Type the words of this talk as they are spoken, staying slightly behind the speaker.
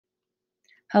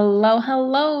Hello,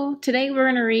 hello. Today we're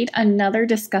going to read another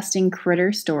disgusting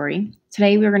critter story.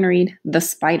 Today we're going to read The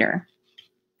Spider.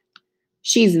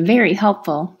 She's very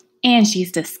helpful and she's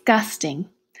disgusting.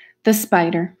 The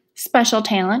spider, special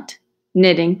talent,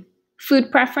 knitting,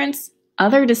 food preference,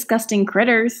 other disgusting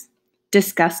critters.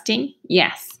 Disgusting,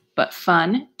 yes, but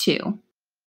fun too.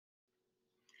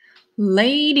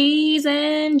 Ladies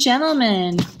and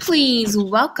gentlemen, please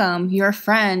welcome your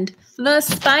friend, the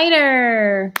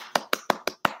spider.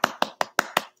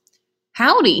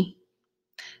 Howdy.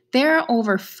 There are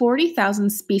over 40,000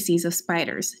 species of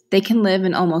spiders. They can live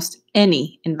in almost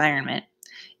any environment.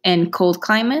 In cold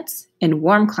climates, in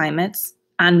warm climates,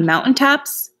 on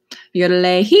mountaintops,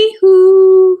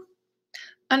 yodelay-hee-hoo,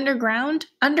 underground,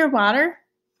 underwater,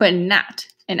 but not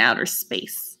in outer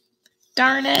space.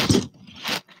 Darn it.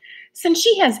 Since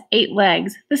she has 8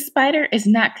 legs, the spider is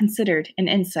not considered an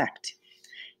insect.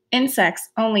 Insects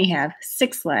only have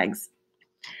 6 legs.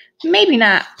 Maybe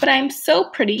not, but I'm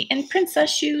so pretty in princess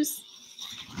shoes.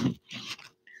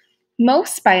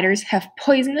 Most spiders have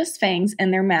poisonous fangs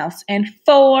in their mouths and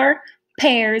 4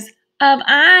 pairs of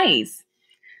eyes.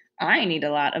 I need a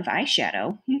lot of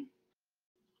eyeshadow.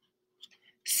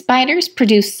 Spiders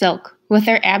produce silk with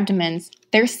their abdomens.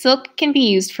 Their silk can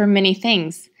be used for many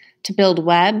things: to build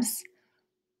webs,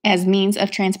 as means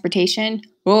of transportation,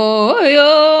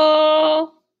 to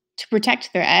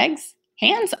protect their eggs,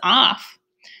 hands off,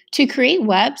 to create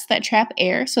webs that trap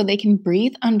air so they can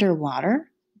breathe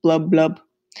underwater, blub blub.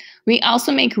 We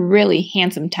also make really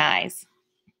handsome ties.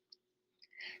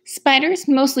 Spiders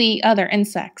mostly eat other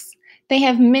insects. They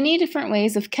have many different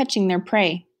ways of catching their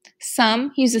prey.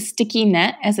 Some use a sticky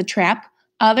net as a trap,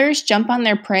 others jump on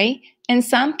their prey, and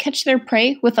some catch their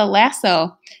prey with a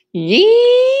lasso.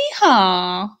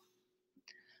 Yee-haw!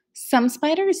 Some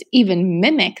spiders even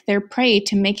mimic their prey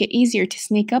to make it easier to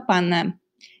sneak up on them.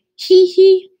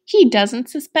 He doesn't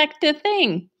suspect a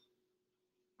thing.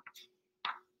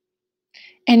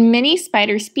 In many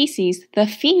spider species, the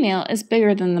female is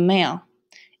bigger than the male.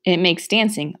 It makes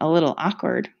dancing a little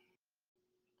awkward.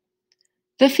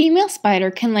 The female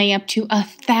spider can lay up to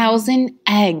 1,000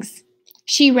 eggs.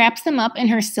 She wraps them up in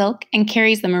her silk and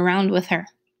carries them around with her.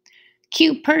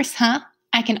 Cute purse, huh?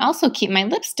 I can also keep my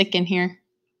lipstick in here.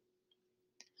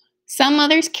 Some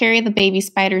mothers carry the baby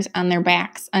spiders on their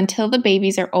backs until the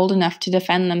babies are old enough to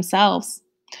defend themselves.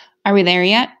 Are we there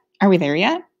yet? Are we there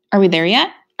yet? Are we there yet?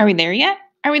 Are we there yet?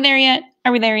 Are we there yet?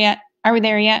 Are we there yet? Are we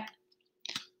there yet?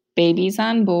 Babies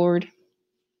on board.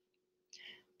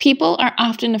 People are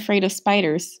often afraid of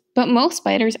spiders, but most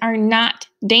spiders are not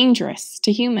dangerous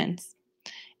to humans.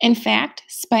 In fact,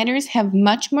 spiders have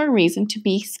much more reason to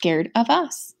be scared of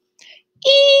us.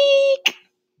 Eek!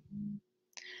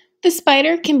 The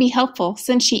spider can be helpful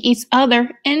since she eats other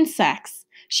insects.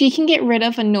 She can get rid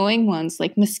of annoying ones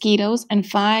like mosquitoes and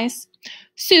flies.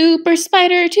 Super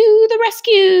spider to the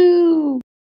rescue!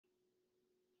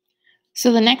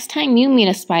 So the next time you meet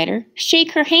a spider,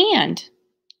 shake her hand.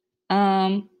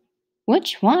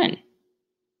 Which one?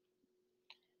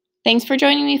 Thanks for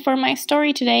joining me for my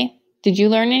story today. Did you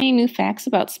learn any new facts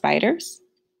about spiders?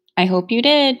 I hope you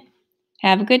did.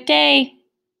 Have a good day.